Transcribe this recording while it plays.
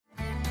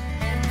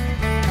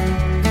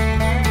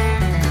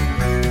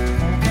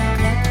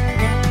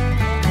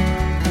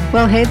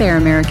Well, hey there,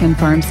 American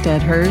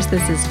Farmsteaders.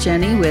 This is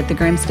Jenny with the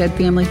Grimstead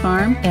Family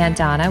Farm. And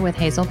Donna with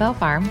Hazel Bell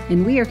Farm.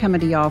 And we are coming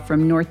to y'all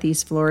from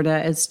Northeast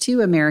Florida as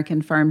two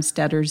American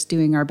farmsteaders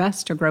doing our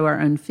best to grow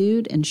our own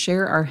food and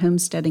share our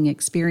homesteading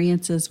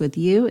experiences with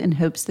you in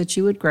hopes that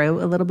you would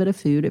grow a little bit of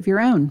food of your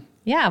own.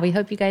 Yeah, we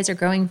hope you guys are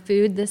growing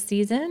food this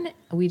season.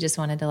 We just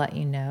wanted to let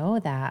you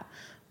know that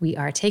we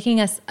are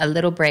taking us a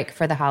little break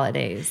for the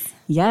holidays.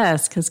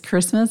 Yes, because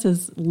Christmas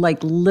is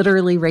like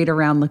literally right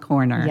around the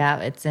corner. Yeah,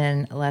 it's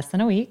in less than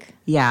a week.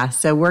 Yeah,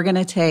 so we're going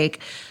to take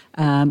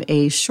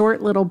a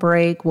short little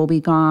break. We'll be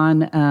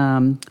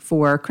gone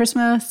for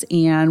Christmas,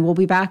 and we'll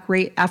be back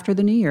right after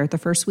the New Year, the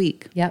first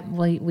week. Yep,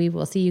 we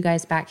will see you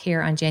guys back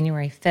here on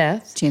January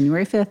 5th.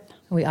 January 5th.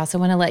 We also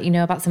want to let you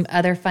know about some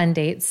other fun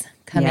dates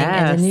coming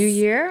in the new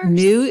year.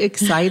 New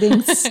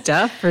exciting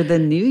stuff for the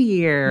new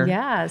year.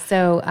 Yeah.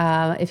 So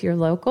if you're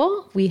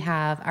local, we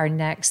have our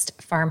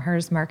next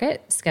Farmers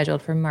Market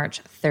scheduled for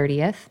March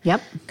 30th.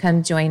 Yep.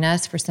 Come join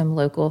us for some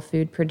local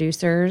food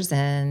producers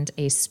and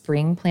a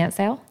spring plant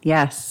sale.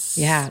 Yes.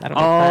 Yeah, that'll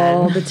be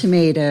all fun. The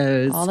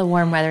tomatoes. All the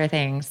warm weather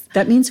things.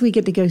 That means we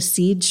get to go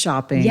seed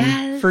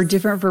shopping for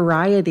different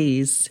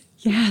varieties.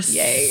 Yes.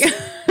 Yay.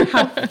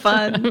 Have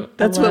fun.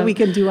 That's what we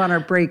can do on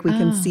our break. We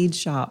can seed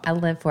shop. I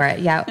live for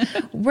it. Yeah.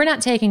 We're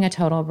not taking a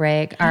total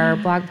break. Our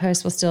blog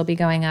post will still be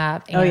going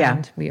up.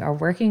 And we are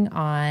working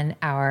on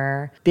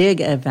our big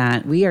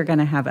event. We are going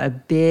to have a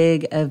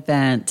big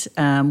event.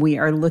 We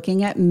are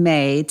looking at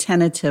May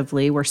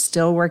tentatively. We're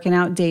still working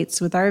out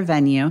dates with our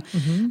venue.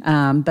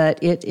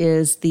 But it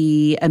is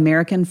the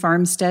American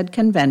Farmstead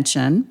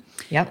Convention.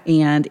 Yep.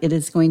 And it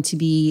is going to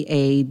be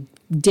a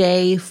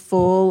day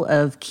full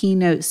of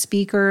keynote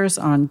speakers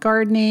on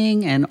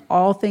gardening and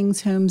all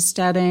things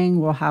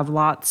homesteading. We'll have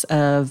lots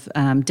of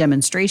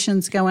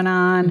demonstrations going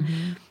on.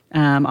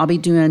 I'll be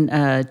doing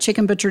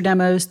chicken butcher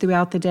demos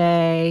throughout the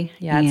day.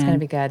 Yeah, it's going to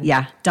be good.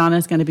 Yeah,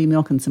 Donna's going to be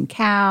milking some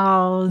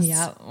cows.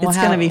 Yeah, it's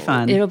going to be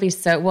fun.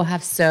 We'll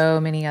have so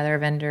many other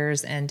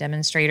vendors and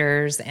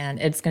demonstrators,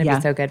 and it's going to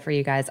be so good for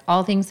you guys.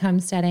 All things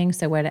homesteading.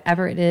 So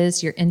whatever it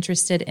is you're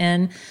interested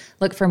in,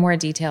 look for more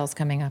details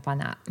coming up on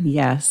that.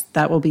 Yes,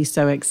 that will be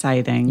so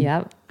exciting.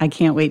 Yep. I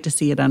can't wait to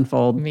see it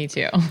unfold. Me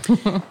too.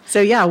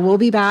 So yeah, we'll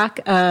be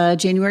back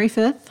January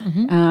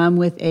 5th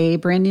with a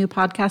brand new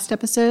podcast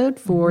episode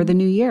for the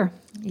new year.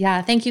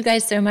 Yeah. Thank you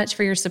guys so much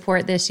for your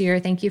support this year.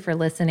 Thank you for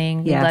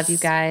listening. We love you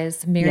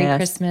guys. Merry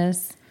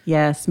Christmas.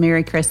 Yes.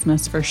 Merry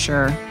Christmas for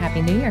sure.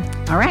 Happy New Year.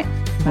 All right.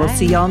 Bye. We'll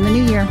see y'all in the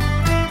new year.